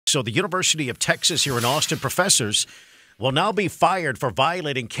So the University of Texas here in Austin professors will now be fired for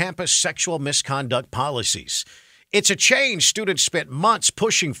violating campus sexual misconduct policies. It's a change students spent months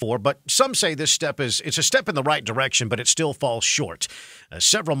pushing for, but some say it's a step in the right direction, but it still falls short.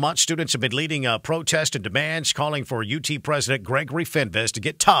 Several months, students have been leading protests and demands, calling for UT President Gregory Fenves to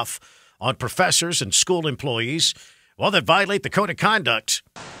get tough on professors and school employees that violate the code of conduct.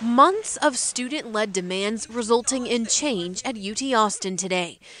 Months of student-led demands resulting in change at UTAustin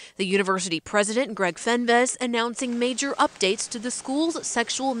today. The university president, Greg Fenves, announcing major updates to the school's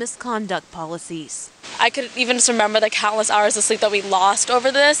sexual misconduct policies. I could even just remember the countless hours of sleep that we lost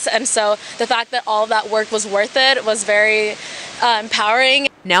over this, and so the fact that all of that work was worth it was very empowering.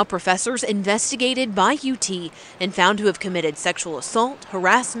 Now professors investigated by UT and found to have committed sexual assault,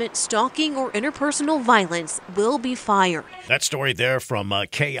 harassment, stalking, or interpersonal violence will be fired. That story there from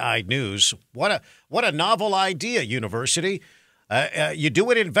KI News. What a novel idea, university. You do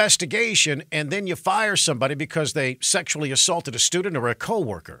an investigation and then you fire somebody because they sexually assaulted a student or a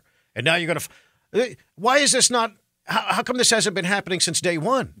coworker. And now you're going to why is this not how come this hasn't been happening since day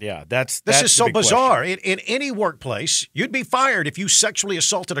one? Yeah, this is so bizarre. In any workplace, you'd be fired if you sexually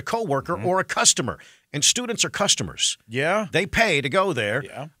assaulted a coworker or a customer. And students are customers. Yeah. They pay to go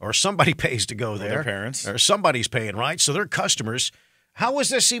there, or somebody pays to go there. Their parents. Or somebody's paying, right? So they're customers. How is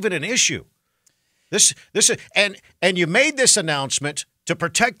this even an issue? And you made this announcement to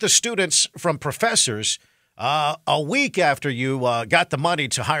protect the students from professors a week after you got the money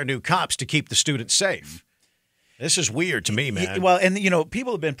to hire new cops to keep the students safe. This is weird to me, man. Well, and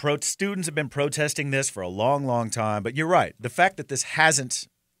people have been students have been protesting this for a long, long time. But you're right. The fact that this hasn't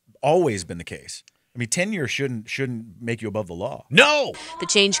always been the case. I mean, tenure shouldn't make you above the law. No! The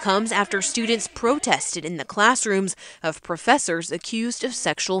change comes after students protested in the classrooms of professors accused of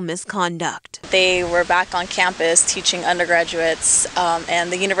sexual misconduct. They were back on campus teaching undergraduates,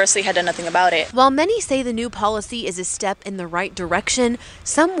 and the university had done nothing about it. While many say the new policy is a step in the right direction,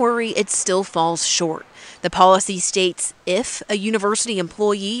 some worry it still falls short. The policy states if a university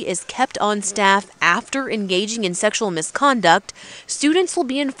employee is kept on staff after engaging in sexual misconduct, students will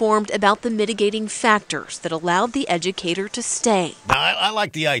be informed about the mitigating factors that allowed the educator to stay. Now, I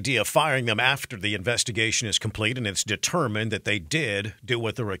like the idea of firing them after the investigation is complete and it's determined that they did do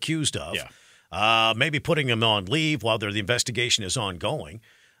what they're accused of. Yeah. Maybe putting them on leave while the investigation is ongoing.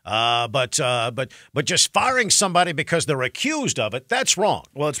 But just firing somebody because they're accused of it, that's wrong.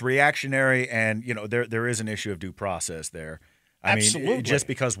 Well, it's reactionary, and there is an issue of due process there. Absolutely. I mean, just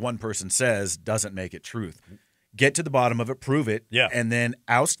because one person says doesn't make it truth. Get to the bottom of it, prove it, and then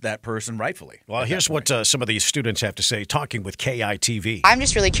oust that person rightfully. Well, here's what some of these students have to say, talking with KITV. I'm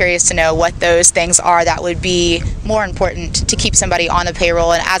just really curious to know what those things are that would be more important to keep somebody on the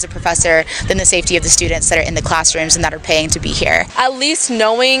payroll and as a professor than the safety of the students that are in the classrooms and that are paying to be here. At least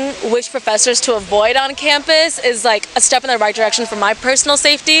knowing which professors to avoid on campus is like a step in the right direction for my personal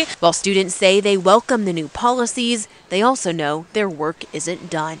safety. While students say they welcome the new policies, they also know their work isn't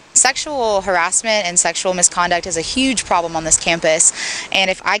done. Sexual harassment and sexual misconduct is a huge problem on this campus,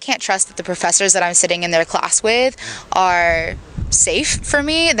 and if I can't trust that the professors that I'm sitting in their class with are safe for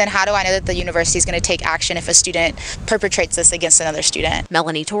me, then how do I know that the university is going to take action if a student perpetrates this against another student?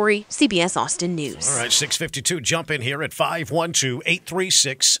 Melanie Torrey, CBS Austin News. All right, 652, jump in here at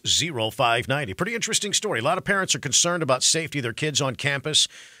 512-836-0590. Pretty interesting story. A lot of parents are concerned about safety of their kids on campus,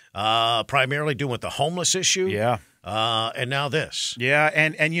 primarily doing with the homeless issue. Yeah. And now this. Yeah,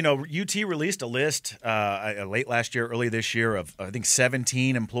 and UT released a list late last year, early this year of, I think,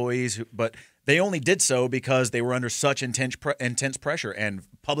 17 employees, but they only did so because they were under such intense pressure and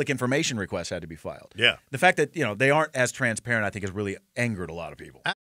public information requests had to be filed. Yeah. The fact that, they aren't as transparent, I think, has really angered a lot of people.